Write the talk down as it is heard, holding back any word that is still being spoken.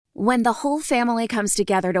When the whole family comes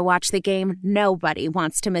together to watch the game, nobody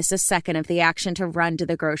wants to miss a second of the action to run to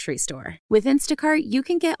the grocery store. With Instacart, you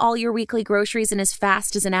can get all your weekly groceries in as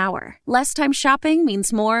fast as an hour. Less time shopping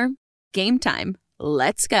means more game time.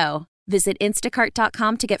 Let's go. Visit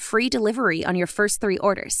instacart.com to get free delivery on your first 3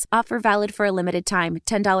 orders. Offer valid for a limited time.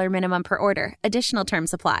 $10 minimum per order. Additional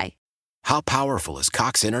terms apply. How powerful is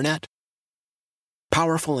Cox Internet?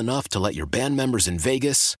 Powerful enough to let your band members in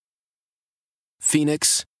Vegas,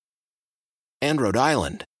 Phoenix, and Rhode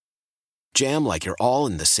Island jam like you're all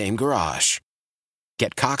in the same garage.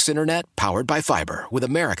 Get Cox Internet powered by fiber with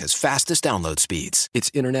America's fastest download speeds.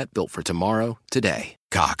 It's internet built for tomorrow, today.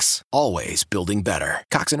 Cox, always building better.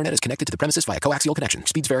 Cox Internet is connected to the premises via coaxial connection.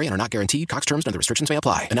 Speeds vary and are not guaranteed. Cox terms and other restrictions may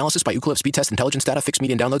apply. Analysis by Ookla Speed Test Intelligence Data. Fixed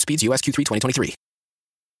median download speeds. US Q3 2023.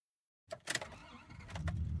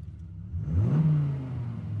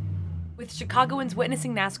 With Chicagoans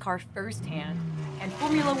witnessing NASCAR firsthand and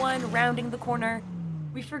Formula One rounding the corner,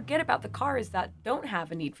 we forget about the cars that don't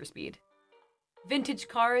have a need for speed. Vintage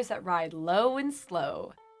cars that ride low and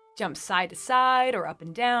slow, jump side to side or up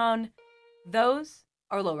and down, those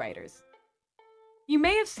are lowriders. You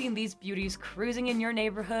may have seen these beauties cruising in your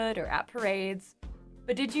neighborhood or at parades,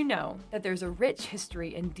 but did you know that there's a rich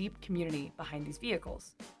history and deep community behind these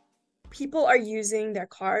vehicles? People are using their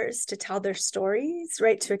cars to tell their stories,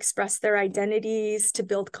 right? To express their identities, to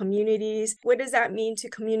build communities. What does that mean to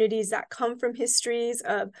communities that come from histories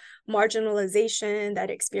of marginalization, that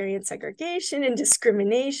experience segregation and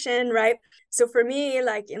discrimination, right? So for me,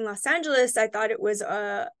 like in Los Angeles, I thought it was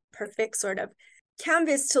a perfect sort of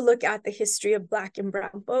canvas to look at the history of Black and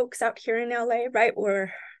Brown folks out here in LA, right?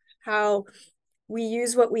 Or how we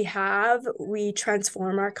use what we have, we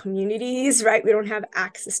transform our communities, right? We don't have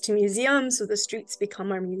access to museums, so the streets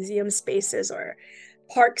become our museum spaces, or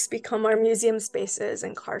parks become our museum spaces,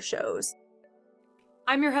 and car shows.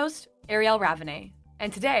 I'm your host, Ariel Ravenay,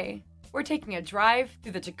 and today we're taking a drive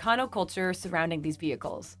through the Chicano culture surrounding these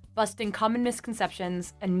vehicles, busting common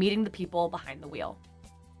misconceptions and meeting the people behind the wheel.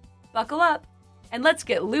 Buckle up, and let's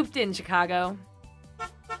get looped in, Chicago.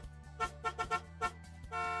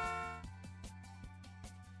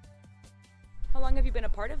 How long have you been a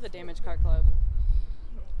part of the Damaged Car Club?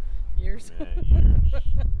 Years. Years.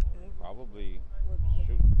 Probably,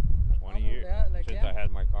 20 years since I had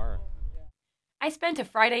my car. I spent a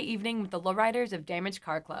Friday evening with the Lowriders of Damaged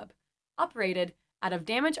Car Club, operated out of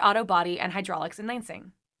Damaged Auto Body and Hydraulics in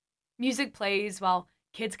Lansing. Music plays while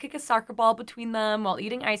kids kick a soccer ball between them while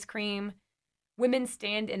eating ice cream. Women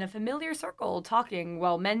stand in a familiar circle talking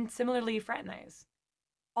while men similarly fraternize.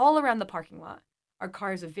 All around the parking lot are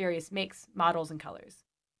cars of various makes, models, and colors.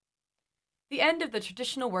 The end of the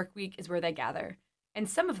traditional work week is where they gather, and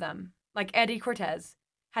some of them, like Eddie Cortez,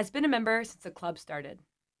 has been a member since the club started.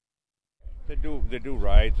 They do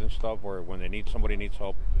rides and stuff where when somebody needs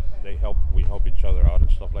help, we help each other out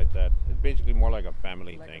and stuff like that. It's basically more like a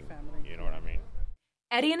family thing. You know what I mean?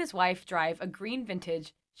 Eddie and his wife drive a green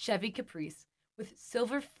vintage Chevy Caprice with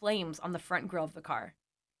silver flames on the front grille of the car.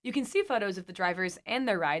 You can see photos of the drivers and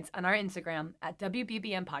their rides on our Instagram at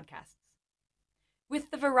WBBM Podcasts. With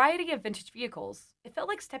the variety of vintage vehicles, it felt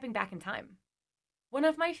like stepping back in time. One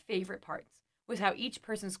of my favorite parts was how each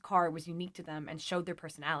person's car was unique to them and showed their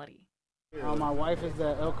personality. My wife is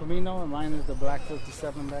the El Camino, and mine is the black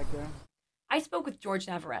 57 back there. I spoke with George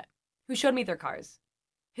Navarrete, who showed me their cars.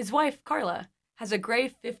 His wife, Carla, has a gray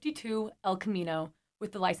 52 El Camino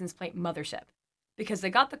with the license plate Mothership, because they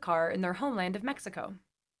got the car in their homeland of Mexico.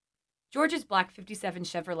 George's black 57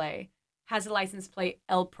 Chevrolet has a license plate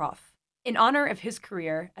El Prof, in honor of his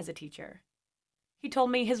career as a teacher. He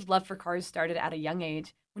told me his love for cars started at a young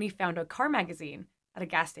age when he found a car magazine at a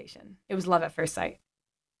gas station. It was love at first sight.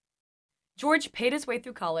 George paid his way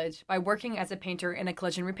through college by working as a painter in a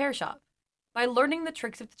collision repair shop. By learning the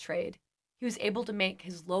tricks of the trade, he was able to make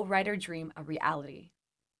his lowrider dream a reality.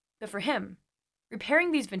 But for him,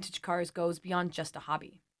 repairing these vintage cars goes beyond just a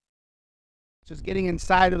hobby. Just getting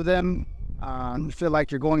inside of them, you feel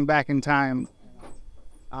like you're going back in time.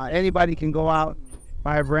 Anybody can go out,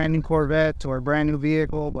 buy a brand new Corvette or a brand new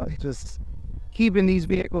vehicle, but just keeping these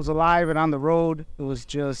vehicles alive and on the road, it was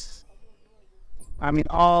just,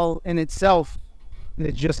 all in itself,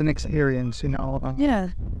 it's just an experience, Yeah.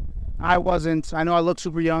 I know I look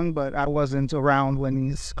super young, but I wasn't around when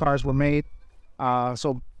these cars were made.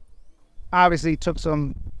 So obviously took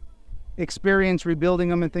some experience rebuilding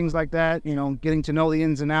them and things like that, getting to know the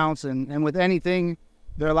ins and outs. And with anything,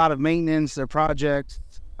 there are a lot of maintenance, there are projects,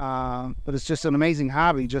 but it's just an amazing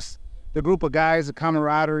hobby. Just the group of guys, the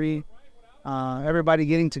camaraderie, everybody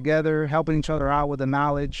getting together, helping each other out with the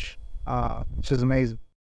knowledge, which is amazing.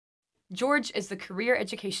 George is the career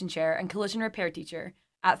education chair and collision repair teacher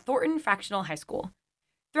at Thornton Fractional High School.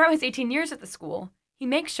 Throughout his 18 years at the school, he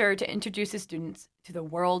makes sure to introduce his students to the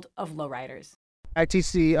world of lowriders. I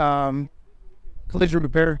teach the collision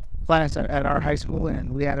repair class at our high school,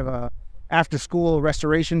 and we had a after-school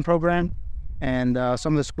restoration program. And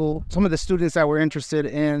some of the students that were interested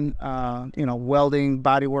in, welding,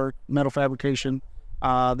 bodywork, metal fabrication,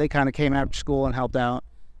 they kind of came after school and helped out.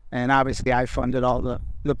 And obviously, I funded all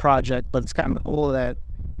the project, but it's kind of cool that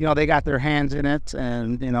they got their hands in it.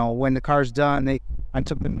 And when the car's done, I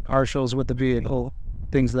took them to car shows with the vehicle,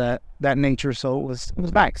 things that nature. So it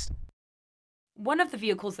was nice. One of the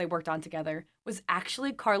vehicles they worked on together was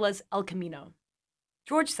actually Carla's El Camino.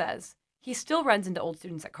 George says he still runs into old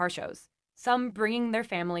students at car shows, some bringing their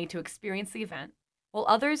family to experience the event, while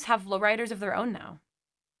others have lowriders of their own now.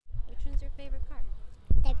 Which one's your favorite car?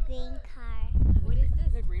 The green car. What is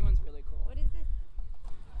this? The green one's really cool. What is this?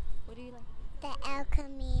 What do you like? The El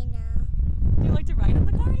Camino. Do you like to ride in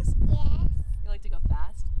the cars? Yes. You like to go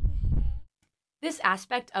fast? Mm-hmm. This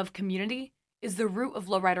aspect of community is the root of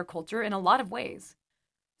lowrider culture in a lot of ways.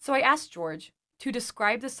 So I asked George to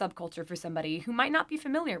describe the subculture for somebody who might not be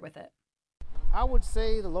familiar with it. I would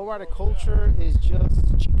say the lowrider culture is just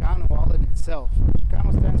Chicano all in itself.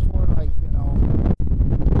 Chicano stands for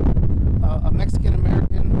a Mexican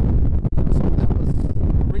American. Something that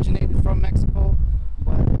was originated from Mexico,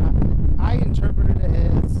 but I interpreted it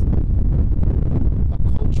as a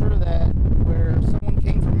culture that where someone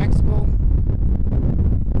came from Mexico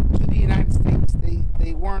to the United States,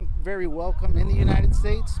 they weren't very welcome in the United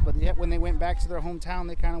States, but yet when they went back to their hometown,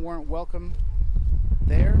 they kind of weren't welcome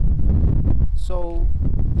there. So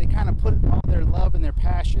they kind of put all their love and their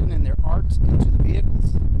passion and their art into the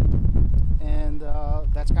vehicles, and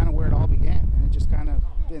that's kind of where it all began. And it just kind of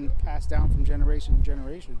been passed down from generation to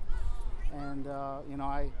generation. And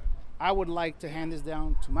I would like to hand this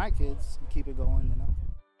down to my kids and keep it going.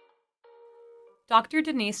 Dr.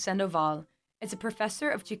 Denise Sandoval is a professor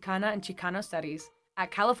of Chicana and Chicano studies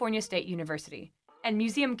at California State University and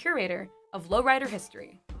museum curator of lowrider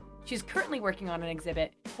history. She's currently working on an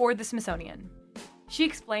exhibit for the Smithsonian. She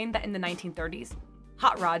explained that in the 1930s,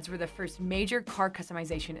 hot rods were the first major car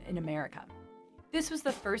customization in America. This was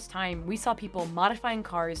the first time we saw people modifying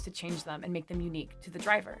cars to change them and make them unique to the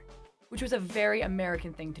driver, which was a very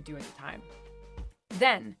American thing to do at the time.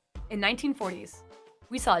 Then, in 1940s,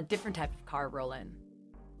 we saw a different type of car roll in: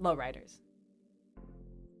 lowriders.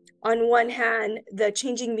 On one hand, the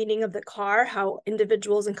changing meaning of the car, how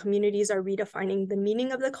individuals and communities are redefining the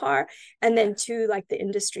meaning of the car, and then two, like the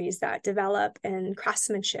industries that develop and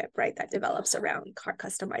craftsmanship, right, that develops around car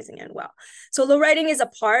customizing and well. So lowriding is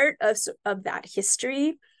a part of that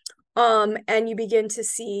history, and you begin to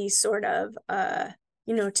see sort of,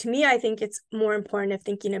 to me, I think it's more important of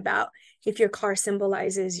thinking about if your car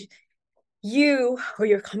symbolizes you or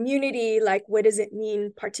your community, like what does it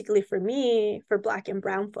mean, particularly for me, for Black and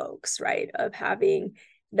brown folks, right, of having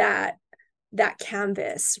that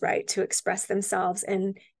canvas, right, to express themselves.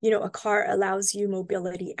 And a car allows you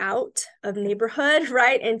mobility out of neighborhood,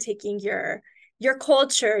 right, and taking your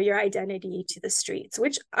culture, your identity to the streets,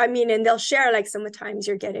 which and they'll share, like, sometimes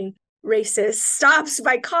you're getting racist stops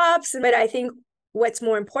by cops, but I think what's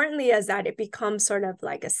more importantly is that it becomes sort of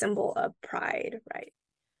like a symbol of pride, right?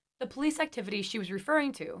 The police activity she was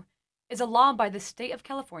referring to is a law by the state of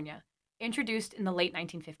California, introduced in the late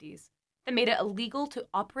 1950s, that made it illegal to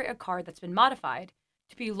operate a car that's been modified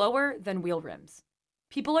to be lower than wheel rims.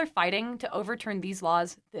 People are fighting to overturn these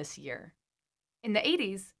laws this year. In the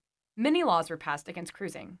 80s, many laws were passed against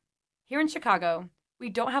cruising. Here in Chicago, we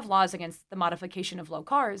don't have laws against the modification of low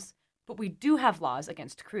cars, but we do have laws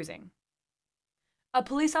against cruising. A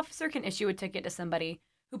police officer can issue a ticket to somebody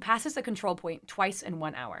who passes a control point twice in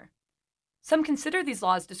 1 hour. Some consider these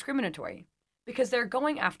laws discriminatory because they're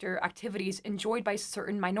going after activities enjoyed by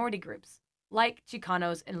certain minority groups, like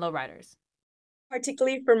Chicanos and lowriders.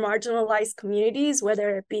 Particularly for marginalized communities,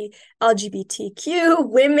 whether it be LGBTQ,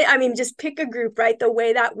 women, just pick a group, right? The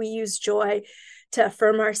way that we use joy to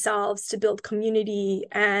affirm ourselves, to build community,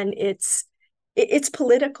 and it's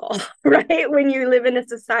political, right? When you live in a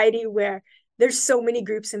society where there's so many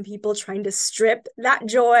groups and people trying to strip that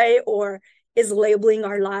joy or is labeling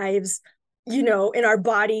our lives, in our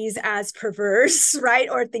bodies as perverse, right?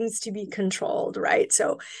 Or things to be controlled, right?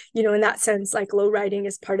 So, in that sense, like lowriding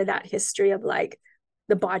is part of that history of like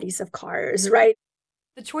the bodies of cars, right?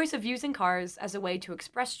 The choice of using cars as a way to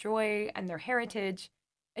express joy and their heritage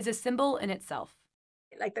is a symbol in itself.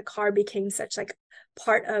 Like the car became such like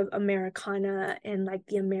part of Americana and like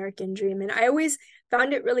the American dream. And I always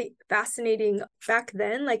found it really fascinating back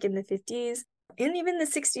then, like in the 50s, And even the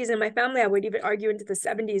 60s in my family, I would even argue into the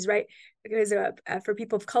 70s, right? Because for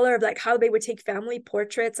people of color, of like how they would take family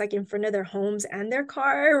portraits like in front of their homes and their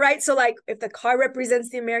car, right? So like if the car represents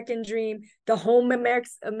the American dream, the home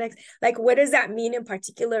like what does that mean in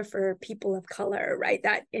particular for people of color, right?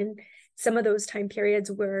 That in some of those time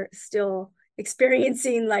periods we're still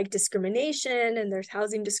experiencing like discrimination and there's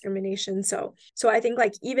housing discrimination. So I think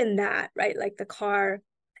like even that, right? Like the car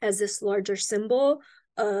as this larger symbol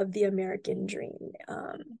of the American dream,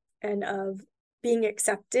 and of being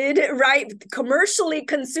accepted, right? Commercially,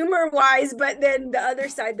 consumer wise, but then the other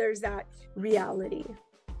side, there's that reality.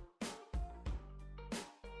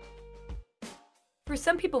 For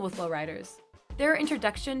some people with lowriders, their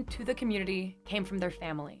introduction to the community came from their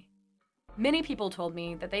family. Many people told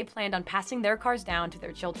me that they planned on passing their cars down to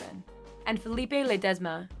their children, and Felipe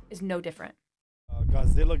Ledesma is no different.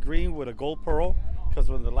 Godzilla green with a gold pearl, because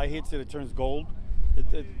when the light hits it, it turns gold.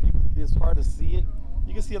 It's hard to see it.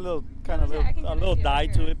 You can see a little a little dye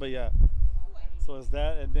to it, but yeah. So it's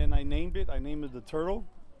that, and then I named it the Turtle,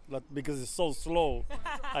 because it's so slow.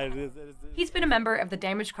 He's been a member of the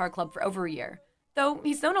Damaged Car Club for over a year, though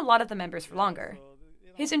he's known a lot of the members for longer.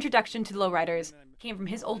 His introduction to lowriders came from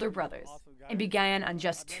his older brothers and began on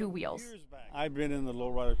just 2 wheels. I've been in the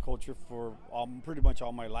lowrider culture for pretty much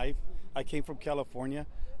all my life. I came from California.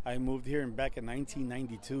 I moved here back in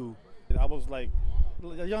 1992. I was like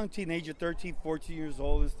a young teenager, 13, 14 years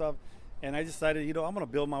old and stuff, and I decided, I'm going to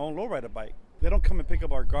build my own lowrider bike. They don't come and pick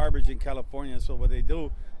up our garbage in California, so what they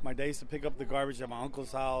do, my dad used to pick up the garbage at my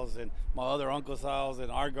uncle's house and my other uncle's house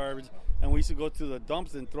and our garbage, and we used to go to the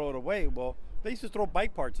dumps and throw it away. Well, they used to throw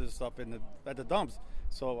bike parts and stuff at the dumps.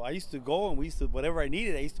 So I used to go and whatever I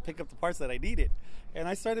needed, I used to pick up the parts that I needed. And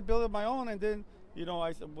I started building my own, and then,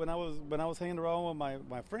 when I was hanging around with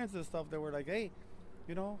my friends and stuff, they were like, hey,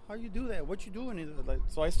 how you do that? What you doing?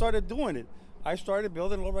 So I started doing it. I started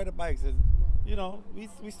building lowrider bikes, and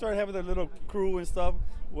we started having a little crew and stuff,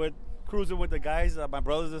 with cruising with the guys. My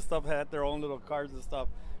brothers and stuff had their own little cars and stuff.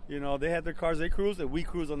 They had their cars, they cruised, and we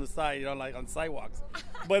cruised on the side, like on sidewalks.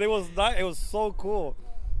 But it was so cool.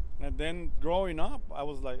 And then growing up, I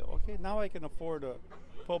was like, okay, now I can afford to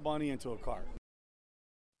put money into a car.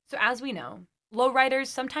 So as we know, lowriders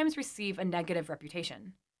sometimes receive a negative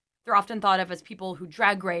reputation. They're often thought of as people who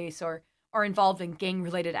drag race or are involved in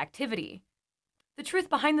gang-related activity. The truth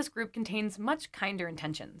behind this group contains much kinder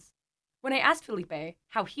intentions. When I asked Felipe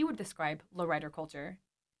how he would describe lowrider culture,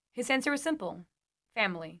 his answer was simple: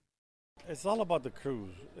 family. It's all about the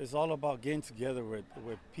cruise. It's all about getting together with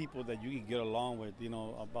people that you can get along with,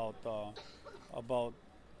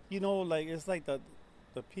 like it's like the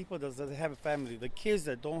people that doesn't have a family, the kids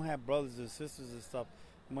that don't have brothers and sisters and stuff.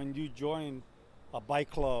 When you join a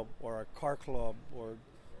bike club or a car club or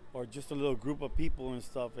just a little group of people and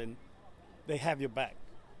stuff, and they have your back,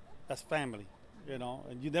 that's family,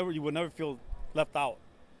 and you will never feel left out,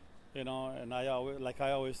 and I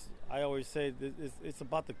always say it's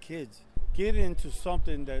about the kids. Get into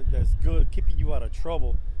something that's good, keeping you out of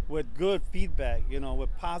trouble, with good feedback, with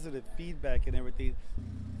positive feedback and everything.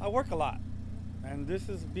 I work a lot, and this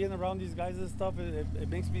is being around these guys and stuff. It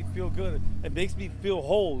makes me feel good. It makes me feel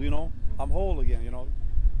whole. I'm whole again.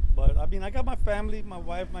 But I mean, I got my family, my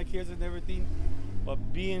wife, my kids, and everything.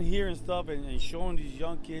 But being here and stuff, and showing these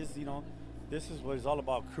young kids, this is what it's all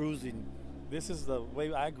about: cruising. This is the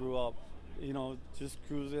way I grew up. Just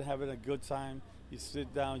cruising, having a good time. You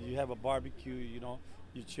sit down, you have a barbecue,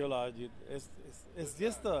 you chill out. It's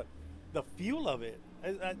just the feel of it.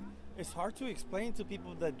 It's hard to explain to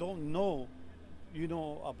people that don't know,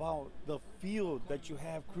 about the feel that you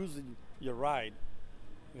have cruising your ride.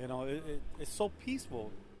 It's so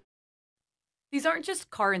peaceful. These aren't just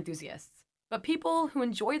car enthusiasts, but people who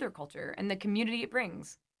enjoy their culture and the community it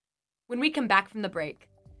brings. When we come back from the break,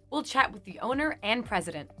 we'll chat with the owner and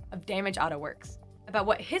president of Damage Auto Works about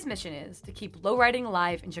what his mission is to keep lowriding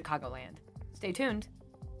alive in Chicagoland. Stay tuned.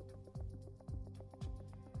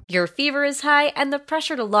 Your fever is high and the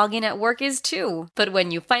pressure to log in at work is too. But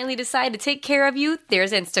when you finally decide to take care of you,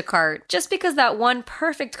 there's Instacart. Just because that one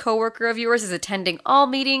perfect coworker of yours is attending all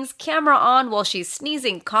meetings, camera on while she's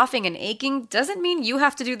sneezing, coughing, and aching, doesn't mean you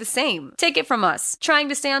have to do the same. Take it from us. Trying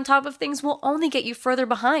to stay on top of things will only get you further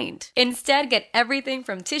behind. Instead, get everything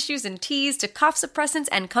from tissues and teas to cough suppressants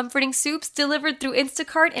and comforting soups delivered through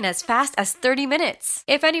Instacart in as fast as 30 minutes.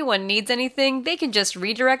 If anyone needs anything, they can just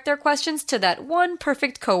redirect their questions to that one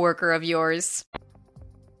perfect coworker of yours.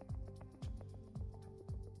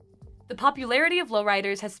 The popularity of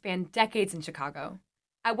lowriders has spanned decades in Chicago.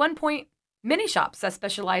 At one point, many shops that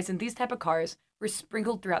specialize in these type of cars were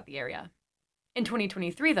sprinkled throughout the area. In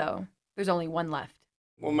 2023, though, there's only one left.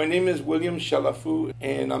 Well, my name is William Shalafu,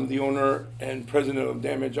 and I'm the owner and president of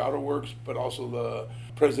Damage Auto Works, but also the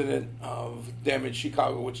president of Damage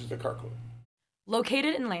Chicago, which is the car club.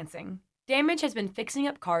 Located in Lansing, Damage has been fixing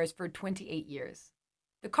up cars for 28 years.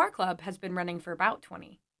 The car club has been running for about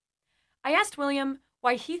 20. I asked William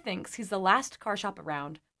why he thinks he's the last car shop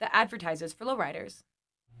around that advertises for lowriders.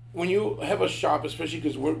 When you have a shop, especially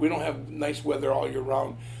because we don't have nice weather all year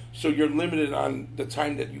round, so you're limited on the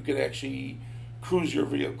time that you can actually cruise your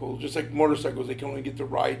vehicle. Just like motorcycles, they can only get to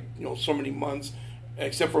ride, so many months,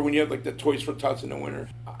 except for when you have like the Toys for Tots in the winter.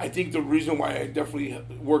 I think the reason why I definitely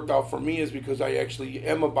worked out for me is because I actually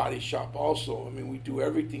am a body shop also. I mean, we do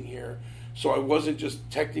everything here. So I wasn't just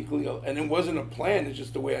technically, and it wasn't a plan, it's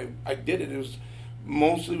just the way I did it. It was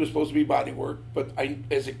supposed to be body work, but I,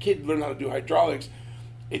 as a kid, learned how to do hydraulics.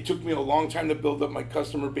 It took me a long time to build up my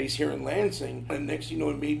customer base here in Lansing. And next, it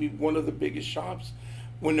made me one of the biggest shops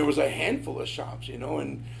when there was a handful of shops,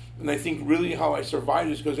 and I think really how I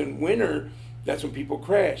survived is because in winter, that's when people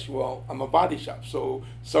crash. Well, I'm a body shop. So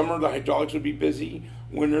summer, the hydraulics would be busy.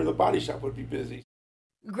 Winter, the body shop would be busy.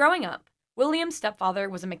 Growing up, William's stepfather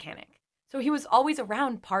was a mechanic, so he was always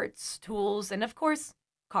around parts, tools, and of course,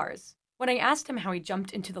 cars. When I asked him how he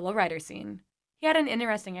jumped into the lowrider scene, he had an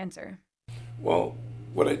interesting answer. Well,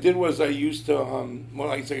 what I did was I used to,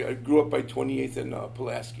 I grew up by 28th and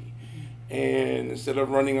Pulaski. And instead of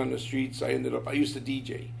running on the streets, I used to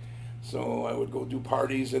DJ. So I would go do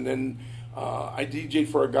parties, and then I DJ'd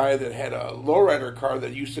for a guy that had a lowrider car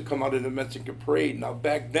that used to come out in the Mexican parade. Now,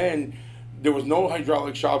 back then, there was no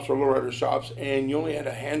hydraulic shops or lowrider shops, and you only had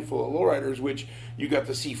a handful of lowriders, which you got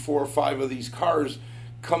to see 4 or 5 of these cars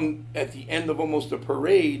come at the end of almost a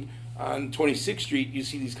parade on 26th Street. You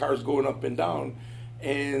see these cars going up and down.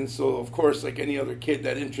 And so, of course, like any other kid,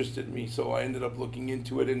 that interested me. So I ended up looking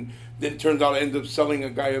into it. And then it turns out I ended up selling a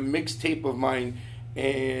guy a mixtape of mine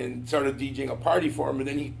and started DJing a party for him. And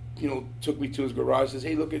then he, took me to his garage and says,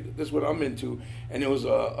 hey, look, this is what I'm into. And it was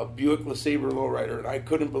a Buick LeSabre lowrider. And I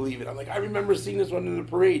couldn't believe it. I'm like, I remember seeing this one in the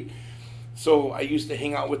parade. So I used to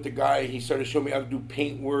hang out with the guy. He started showing me how to do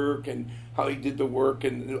paint work and how he did the work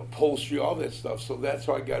and upholstery, all that stuff. So that's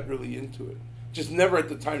how I got really into it. Just never at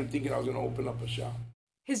the time thinking I was going to open up a shop.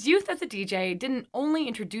 His youth as a DJ didn't only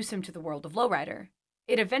introduce him to the world of lowrider,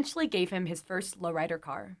 it eventually gave him his first lowrider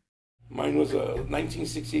car. Mine was a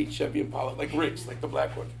 1968 Chevy Impala, like Rick's, like the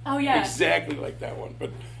black one. Oh, yeah. Exactly like that one,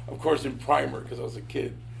 but of course in primer because I was a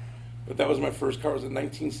kid. But that was my first car. It was a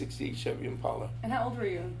 1968 Chevy Impala. And how old were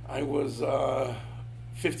you? I was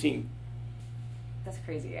 15. That's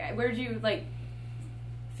crazy. Where did you,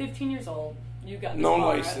 15 years old, you got this no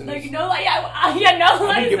car. License. No license. I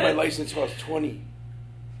didn't get my license until I was 20.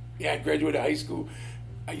 Yeah, I graduated high school.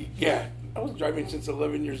 I was driving since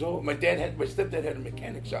 11 years old. My stepdad had a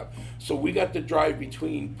mechanic shop. So we got to drive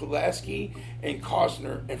between Pulaski and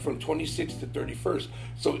Costner and from 26th to 31st.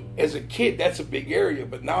 So as a kid, that's a big area.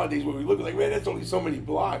 But nowadays, when we look like, man, that's only so many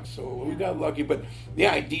blocks. So we got lucky. But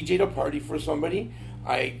yeah, I DJ'd a party for somebody.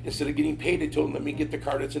 Instead of getting paid, I told them, let me get the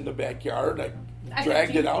car that's in the backyard. I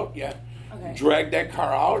dragged it out, yeah. Okay. Dragged that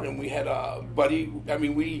car out, and we had a buddy. I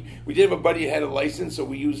mean, we did have a buddy that had a license, so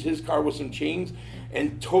we used his car with some chains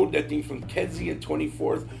and towed that thing from Kedzie and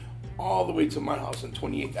 24th all the way to my house on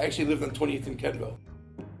 28th. I actually lived on 28th in Kedville.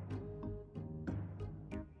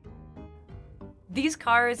 These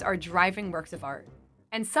cars are driving works of art,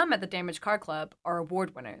 and some at the Damage Car Club are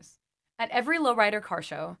award winners. At every lowrider car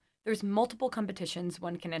show, there's multiple competitions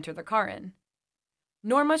one can enter their car in.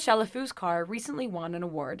 Norma Shalafu's car recently won an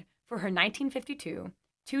award for her 1952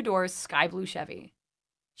 two-door sky blue Chevy.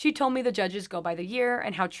 She told me the judges go by the year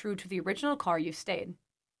and how true to the original car you've stayed.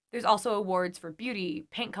 There's also awards for beauty,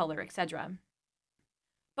 paint color, etc.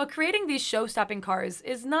 But creating these show-stopping cars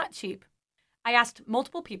is not cheap. I asked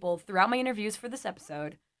multiple people throughout my interviews for this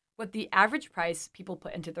episode what the average price people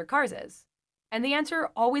put into their cars is. And the answer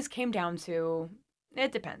always came down to,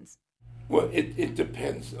 it depends. Well, it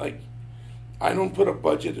depends. I don't put a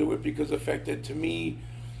budget to it because of the fact that to me,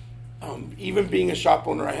 even being a shop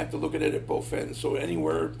owner, I have to look at it at both ends. So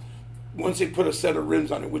anywhere, once they put a set of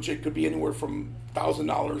rims on it, which it could be anywhere from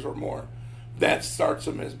 $1,000 or more, that starts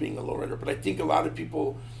them as being a lowrider. But I think a lot of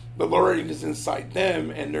people, the lowriding is inside them,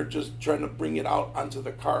 and they're just trying to bring it out onto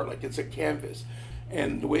the car like it's a canvas.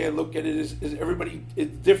 And the way I look at it is everybody,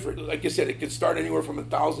 it's different. Like I said, it could start anywhere from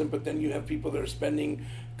 $1,000, but then you have people that are spending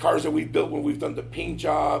cars that we've built when we've done the paint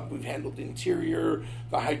job, we've handled the interior,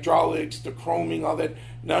 the hydraulics, the chroming, all that.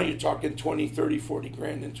 Now you're talking 20, 30, 40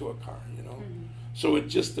 grand into a car, Mm-hmm. So it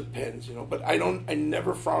just depends, But I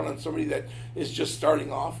never frown on somebody that is just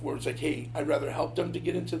starting off where it's like, hey, I'd rather help them to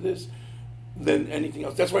get into this than anything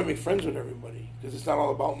else. That's why I make friends with everybody, because it's not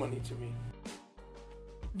all about money to me.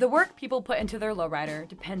 The work people put into their lowrider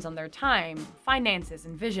depends on their time, finances,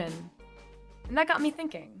 and vision. And that got me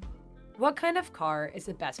thinking, what kind of car is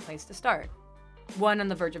the best place to start? One on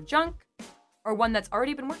the verge of junk, or one that's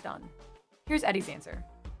already been worked on? Here's Eddie's answer.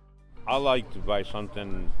 I like to buy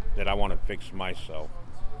something that I want to fix myself,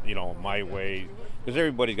 my way, because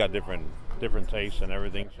everybody's got different tastes and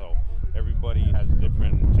everything, so everybody has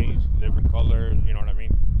different tastes, different colors, you know what I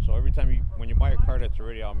mean? So every time when you buy a car that's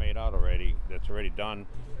already made out already, that's already done,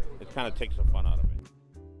 it kind of takes the fun out of it.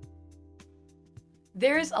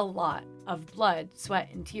 There's a lot of blood, sweat,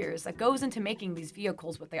 and tears that goes into making these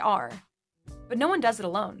vehicles what they are. But no one does it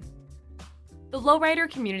alone. The lowrider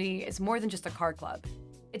community is more than just a car club.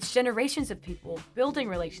 It's generations of people building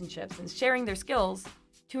relationships and sharing their skills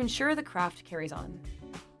to ensure the craft carries on.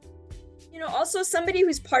 Also somebody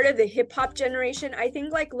who's part of the hip hop generation, I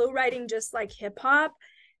think like lowriding, just like hip hop,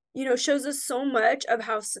 shows us so much of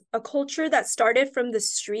how a culture that started from the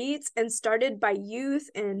streets and started by youth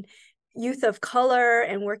and youth of color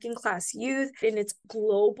and working class youth, and it's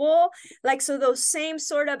global. So those same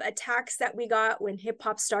sort of attacks that we got when hip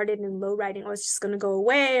hop started and lowriding, it's just going to go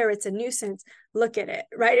away or it's a nuisance. Look at it,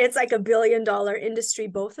 right? It's like $1 billion industry,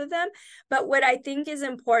 both of them. But what I think is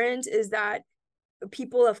important is that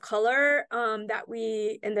people of color that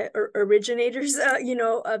we and the originators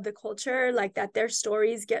of the culture, like that their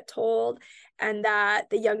stories get told, and that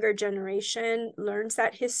the younger generation learns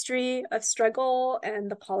that history of struggle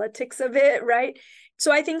and the politics of it, right?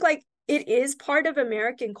 So I think it is part of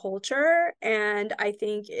American culture, and I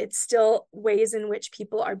think it's still ways in which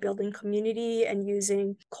people are building community and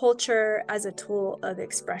using culture as a tool of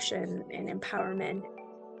expression and empowerment.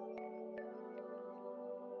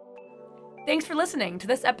 Thanks for listening to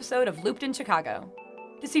this episode of Looped in Chicago.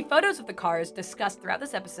 To see photos of the cars discussed throughout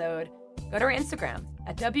this episode, go to our Instagram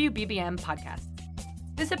at WBBM Podcasts.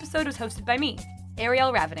 This episode was hosted by me,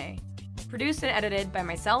 Ariel Ravenay, produced and edited by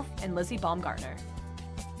myself and Lizzie Baumgartner.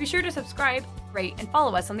 Be sure to subscribe, rate, and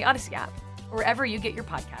follow us on the Odyssey app, or wherever you get your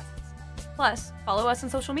podcasts. Plus, follow us on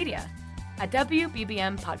social media at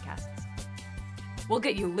WBBM Podcasts. We'll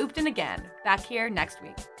get you looped in again, back here next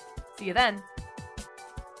week. See you then.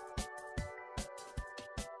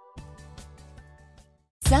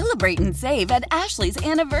 Celebrate and save at Ashley's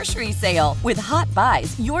Anniversary Sale. With Hot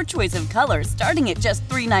Buys, your choice of colors starting at just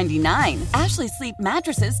 $3.99. Ashley Sleep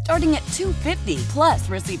mattresses starting at $2.50. Plus,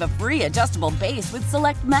 receive a free adjustable base with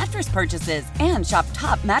select mattress purchases. And shop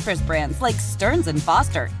top mattress brands like Stearns &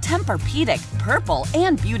 Foster, Tempur-Pedic, Purple,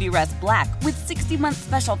 and Beautyrest Black with 60-month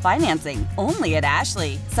special financing. Only at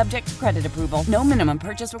Ashley. Subject to credit approval. No minimum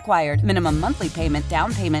purchase required. Minimum monthly payment,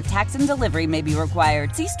 down payment, tax, and delivery may be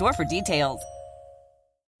required. See store for details.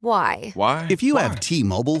 Why? If you have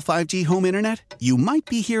T-Mobile 5G home internet, you might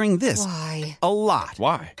be hearing this a lot.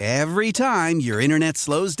 Why? Every time your internet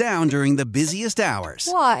slows down during the busiest hours.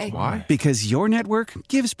 Why? Because your network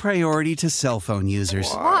gives priority to cell phone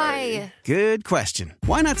users. Why? Good question.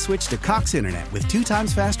 Why not switch to Cox Internet with 2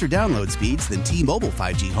 times faster download speeds than T-Mobile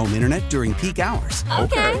 5G home internet during peak hours?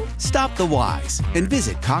 Okay. Stop the whys and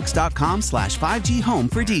visit cox.com/5G home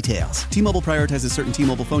for details. T-Mobile prioritizes certain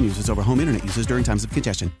T-Mobile phone users over home internet users during times of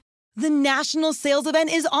congestion. The national sales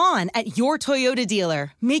event is on at your Toyota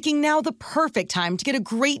dealer, making now the perfect time to get a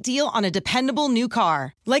great deal on a dependable new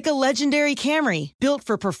car. Like a legendary Camry, built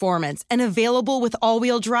for performance and available with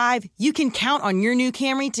all-wheel drive, you can count on your new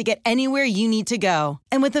Camry to get anywhere you need to go.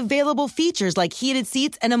 And with available features like heated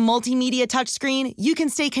seats and a multimedia touchscreen, you can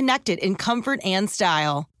stay connected in comfort and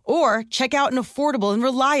style. Or check out an affordable and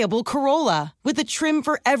reliable Corolla with a trim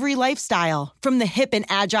for every lifestyle. From the hip and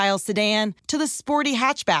agile sedan to the sporty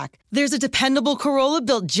hatchback, there's a dependable Corolla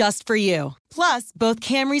built just for you. Plus, both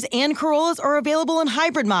Camrys and Corollas are available in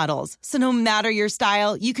hybrid models, so no matter your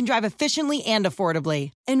style, you can drive efficiently and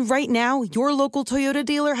affordably. And right now, your local Toyota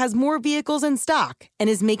dealer has more vehicles in stock and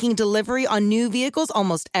is making delivery on new vehicles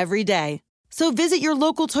almost every day. So visit your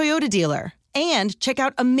local Toyota dealer. And check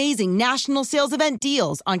out amazing national sales event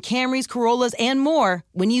deals on Camrys, Corollas, and more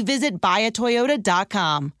when you visit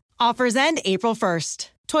buyatoyota.com. Offers end April 1st.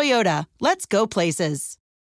 Toyota, let's go places.